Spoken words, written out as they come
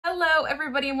Hello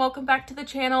everybody and welcome back to the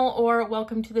channel, or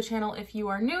welcome to the channel if you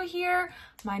are new here.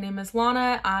 My name is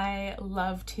Lana. I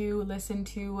love to listen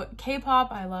to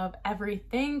K-pop. I love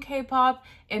everything K-pop,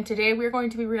 and today we're going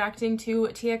to be reacting to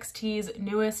TXT's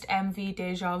newest MV,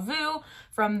 Deja Vu,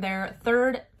 from their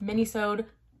third minisode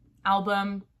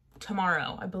album,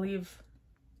 Tomorrow. I believe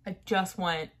I just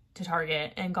went to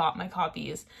Target and got my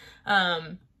copies.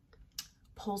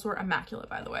 Polls were immaculate,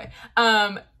 by the way.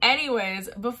 Anyways,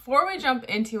 before we jump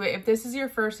into it, if this is your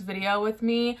first video with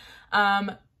me,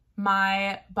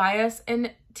 my bias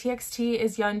in TXT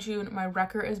is Yeonjun, my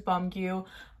wrecker is Bumgyu,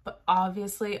 but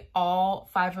obviously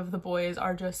all 5 of the boys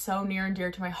are just so near and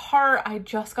dear to my heart. I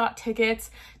just got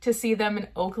tickets to see them in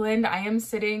Oakland. I am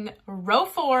sitting row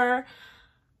 4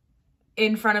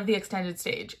 in front of the extended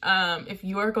stage. If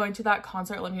you are going to that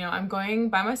concert, let me know. I'm going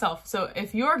by myself, so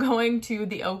if you are going to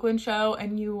the Oakland show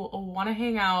and you want to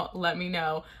hang out, let me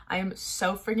know. I am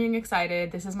so freaking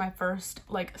excited. This is my first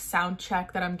like sound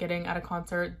check that I'm getting at a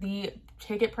concert. The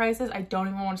ticket prices, I don't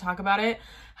even want to talk about it.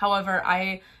 However,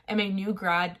 I am a new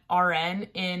grad RN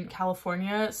in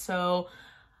California, so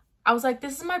I was like,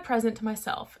 this is my present to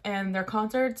myself, and their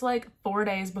concert's like 4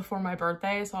 days before my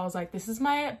birthday, so I was like, this is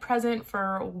my present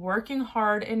for working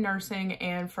hard in nursing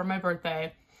and for my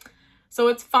birthday. So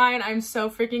it's fine. I'm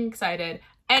so freaking excited.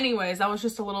 Anyways, that was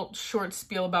just a little short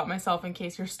spiel about myself in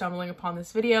case you're stumbling upon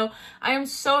this video. I am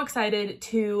so excited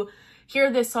to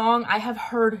hear this song. I have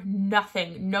heard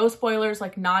nothing, no spoilers,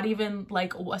 like not even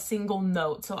like a single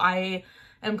note, so I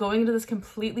am going into this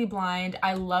completely blind.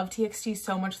 I love TXT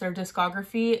so much. Their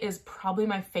discography is probably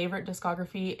my favorite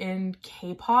discography in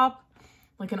K-pop,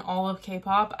 like in all of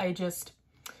K-pop.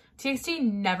 TXT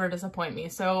never disappoint me.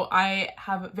 So I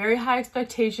have very high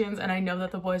expectations, and I know that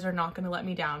the boys are not gonna let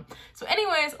me down. So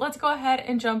anyways, let's go ahead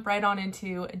and jump right on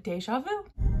into Deja Vu.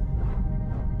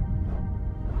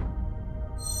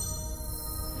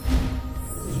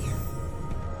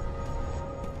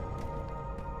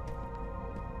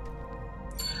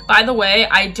 By the way,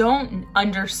 I don't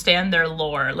understand their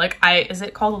lore. Like, is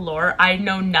it called lore? I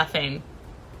know nothing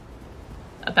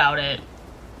about it.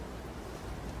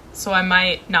 So I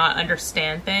might not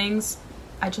understand things.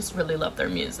 I just really love their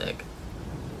music.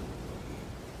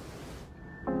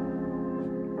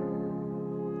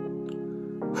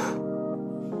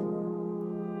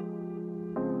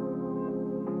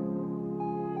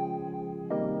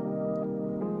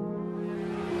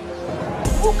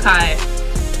 Okay.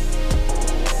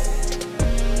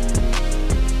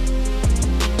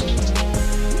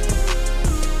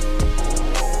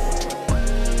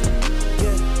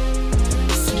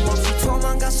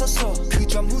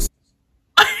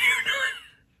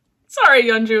 Sorry,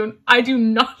 Yeonjun. I do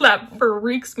not. That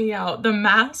freaks me out. The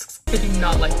masks, I do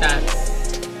not like that.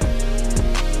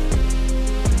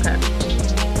 Okay.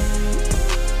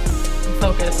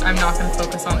 Focus. I'm not gonna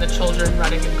focus on the children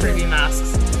running in creepy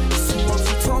masks.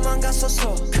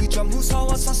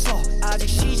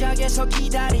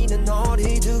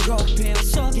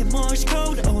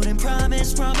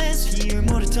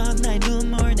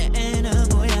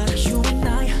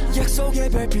 약속의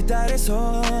별빛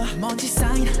아래서 먼지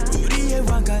쌓인 우리의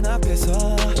왕관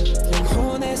앞에서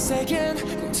영혼의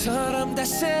세계는 꿈처럼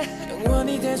다시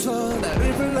영원히 돼줘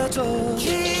나를 불러줘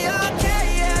기억해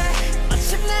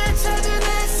마침내 찾은 내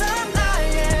삶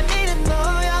나의 미래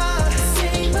너야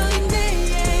Say my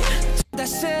name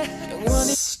다시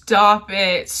영원히 Stop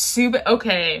it. Subin.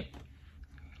 Okay.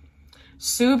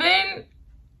 Subin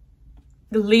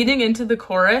leading into the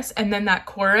chorus, and then that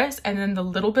chorus, and then the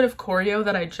little bit of choreo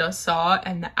that I just saw,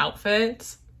 and the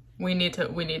outfits. We need to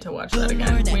watch that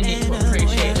again. We need to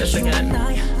appreciate this again.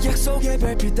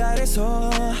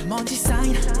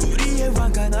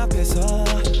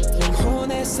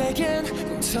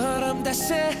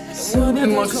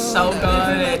 Subin looks so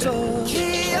good.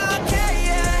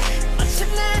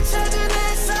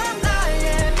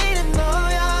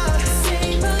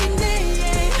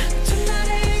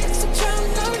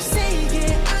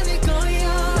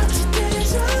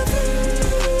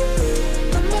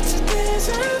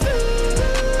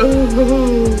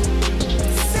 Ooh.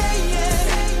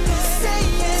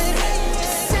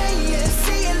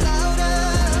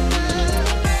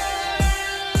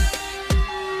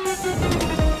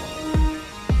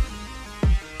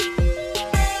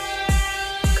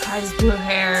 Guy's blue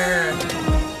hair.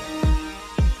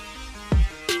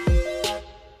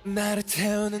 나를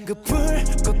태우는 그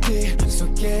불꽃빛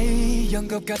속에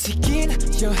연극같이 긴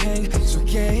여행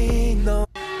속에 너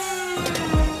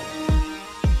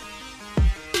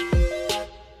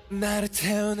나를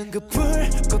태우는 그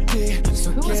불꽃빛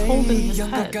속에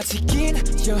연극같이 긴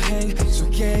여행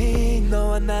속에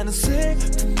너와 나는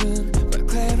슬픈 눈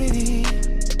clarity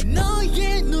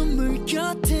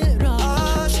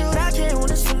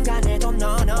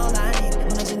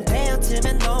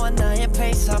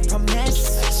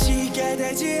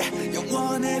되지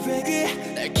영원의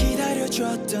백이 날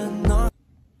기다려줬던 너.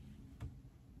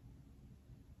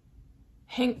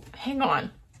 Hang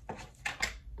on.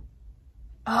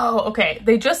 Oh, okay.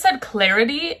 They just said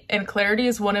Clarity, and Clarity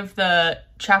is one of the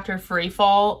chapter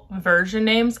Freefall version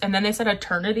names, and then they said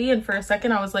Eternity, and for a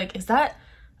second I was like, is that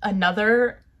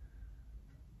another?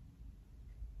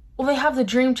 Well, they have the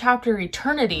dream chapter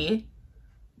Eternity,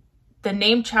 the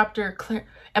name chapter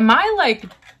Am I like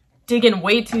digging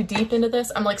way too deep into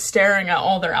this? I'm like staring at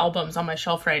all their albums on my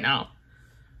shelf right now.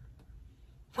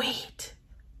 Wait.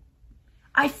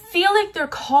 I feel like they're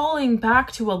calling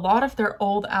back to a lot of their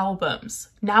old albums.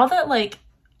 Now that like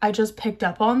I just picked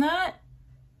up on that.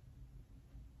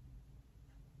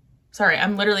 Sorry,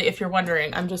 I'm literally, if you're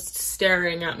wondering, I'm just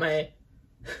staring at my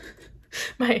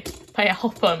my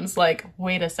albums like,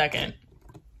 wait a second.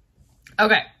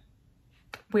 Okay.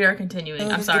 We are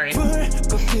continuing. I'm sorry.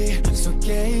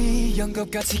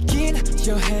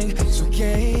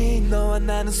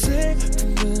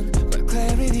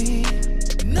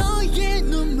 너의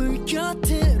눈물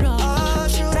곁으로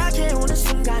추락해 오는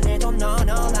순간에도 넌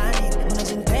all I need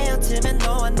무너진 베어틈엔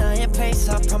너와 나의 place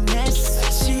of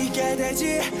promise 시게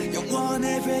되지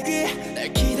영원의 백이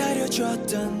날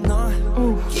기다려줬던 너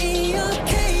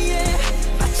기억해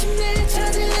yeah. 마침내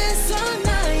찾을래서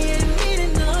나의 미래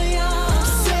너야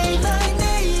Say my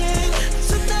name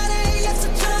수달의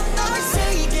약속처럼 널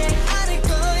새기게 않을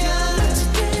거야 마치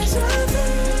Deja Vu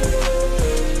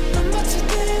난 마치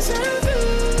Deja Vu.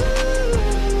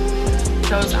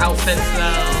 Those outfits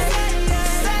though.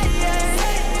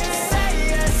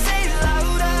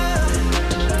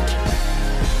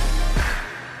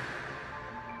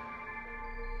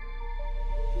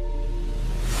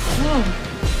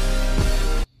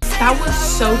 That was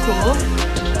so cool.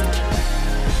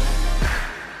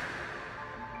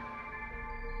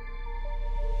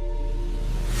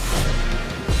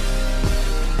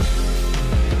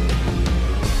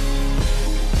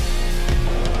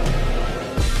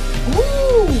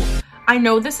 I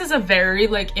know this is a very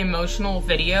like emotional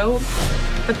video,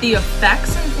 but the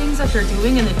effects and things that they're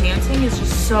doing and the dancing is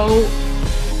just so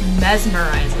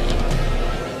mesmerizing.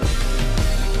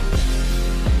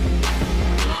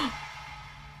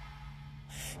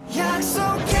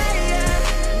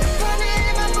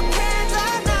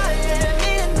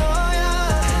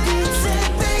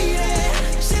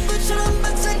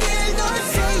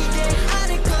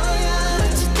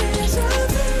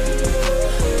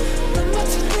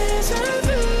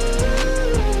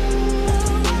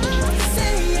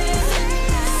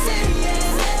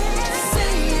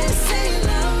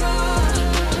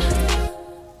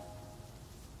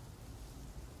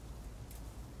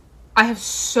 I have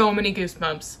so many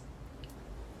goosebumps.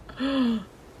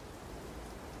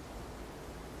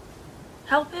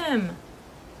 Help him.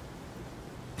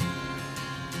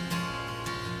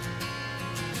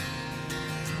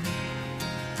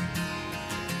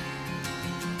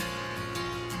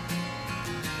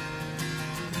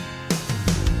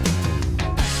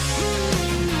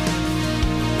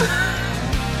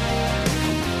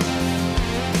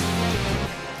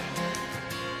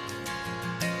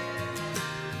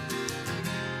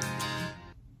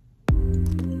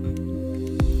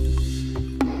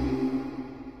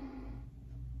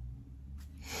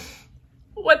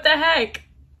 What the heck?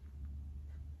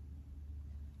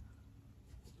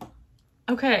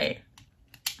 Okay.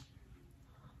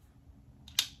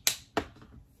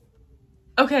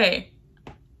 Okay.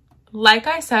 Like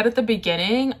I said at the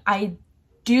beginning, I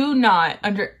do not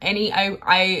under any,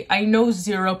 I know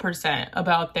 0%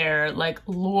 about their like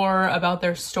lore, about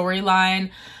their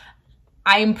storyline.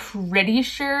 I'm pretty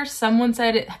sure someone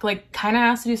said it like kind of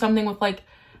has to do something with like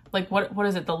what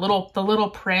is it? The little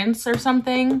prince or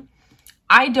something.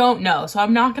 I don't know, so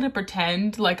I'm not gonna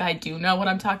pretend like I do know what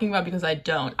I'm talking about because I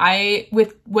don't.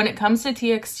 When it comes to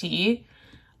TXT,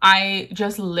 I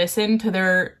just listen to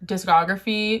their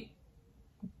discography,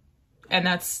 and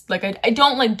that's like I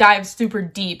don't like dive super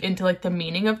deep into like the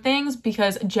meaning of things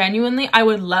because genuinely I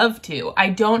would love to. I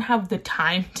don't have the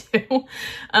time to.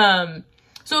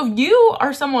 So if you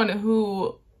are someone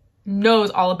who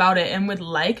knows all about it and would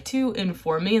like to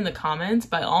inform me in the comments,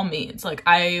 by all means, like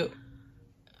I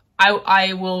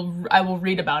will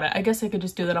read about it. I guess I could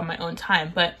just do that on my own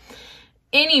time. But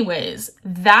anyways,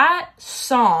 that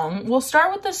song, we'll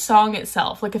start with the song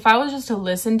itself. Like if I was just to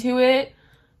listen to it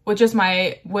with just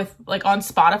like on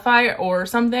Spotify or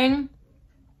something,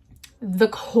 the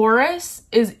chorus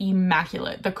is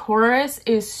immaculate. The chorus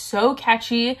is so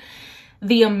catchy.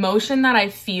 The emotion that I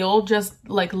feel just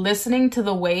like listening to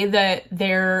the way that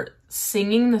they're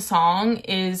singing the song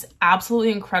is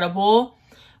absolutely incredible,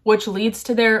 which leads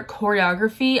to their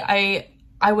choreography.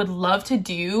 I would love to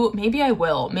do, maybe I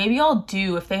will, maybe I'll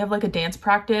do if they have like a dance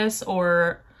practice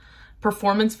or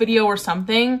performance video or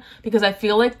something, because I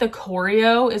feel like the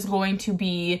choreo is going to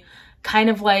be kind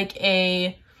of like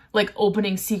a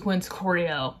opening sequence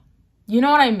choreo. You know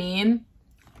what I mean?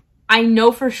 I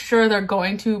know for sure they're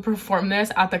going to perform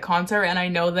this at the concert, and I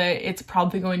know that it's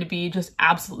probably going to be just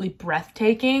absolutely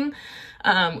breathtaking.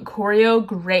 Choreo,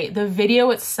 great. The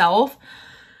video itself,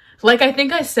 like I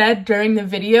think I said during the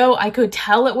video, I could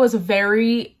tell it was a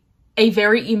very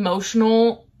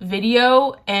emotional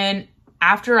video, and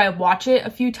after I watch it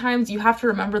a few times, you have to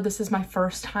remember this is my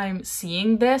first time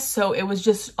seeing this, so it was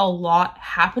just a lot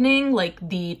happening. Like,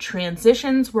 the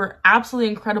transitions were absolutely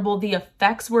incredible, the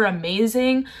effects were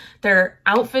amazing, their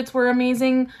outfits were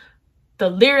amazing, the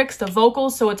lyrics, the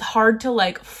vocals, so it's hard to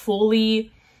like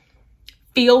fully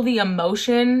feel the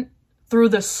emotion through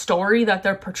the story that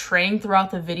they're portraying throughout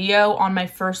the video on my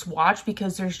first watch,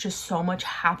 because there's just so much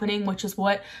happening, which is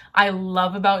what I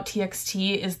love about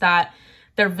TXT, is that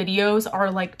their videos are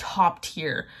like top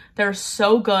tier. They're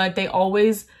so good. They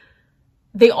always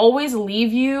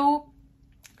leave you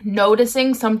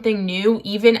noticing something new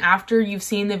even after you've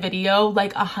seen the video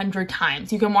like 100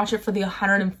 times. You can watch it for the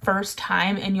 101st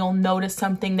time and you'll notice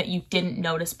something that you didn't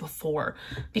notice before,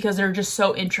 because they're just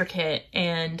so intricate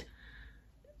and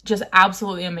just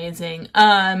absolutely amazing.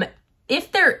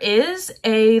 If there is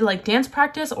a like dance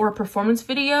practice or a performance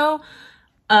video,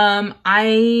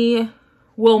 I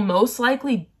will most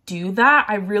likely do that.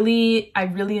 I really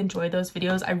enjoy those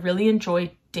videos. I really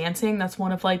enjoy dancing. That's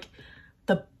one of like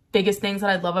the biggest things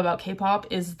that I love about K-pop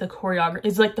is the choreography,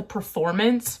 is like the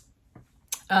performance.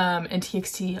 And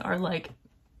TXT are like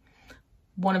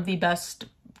one of the best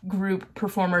group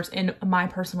performers in my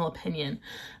personal opinion.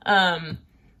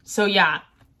 So yeah.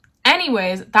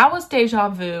 Anyways, that was Deja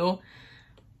Vu.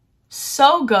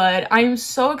 So good. I am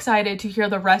so excited to hear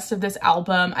the rest of this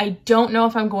album. I don't know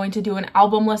if I'm going to do an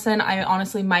album listen. I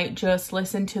honestly might just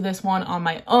listen to this one on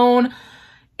my own.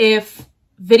 If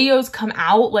videos come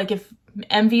out, like if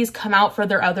MVs come out for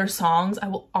their other songs, I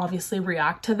will obviously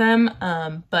react to them.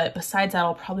 But besides that,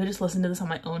 I'll probably just listen to this on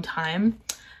my own time.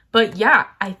 But yeah,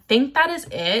 I think that is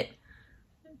it.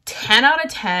 10 out of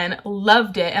 10.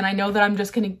 Loved it. And I know that I'm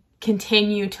just going to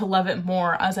continue to love it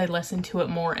more as I listen to it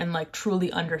more and like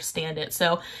truly understand it.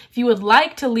 So if you would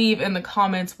like to leave in the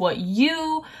comments what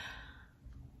you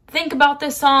think about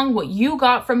this song, what you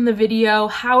got from the video,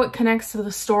 how it connects to the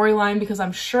storyline, because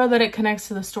I'm sure that it connects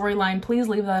to the storyline, please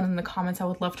leave that in the comments. I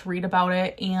would love to read about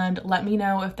it, and let me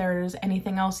know if there's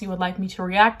anything else you would like me to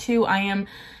react to. I am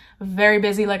very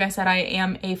busy. Like I said, I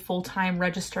am a full-time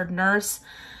registered nurse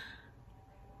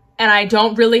and I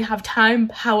don't really have time.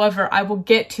 However, I will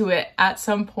get to it at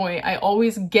some point. I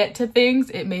always get to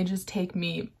things. It may just take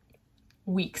me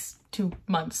weeks to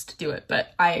months to do it,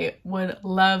 but I would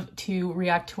love to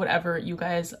react to whatever you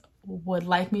guys would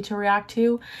like me to react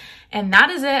to. And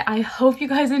that is it. I hope you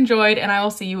guys enjoyed, and I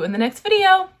will see you in the next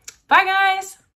video. Bye guys.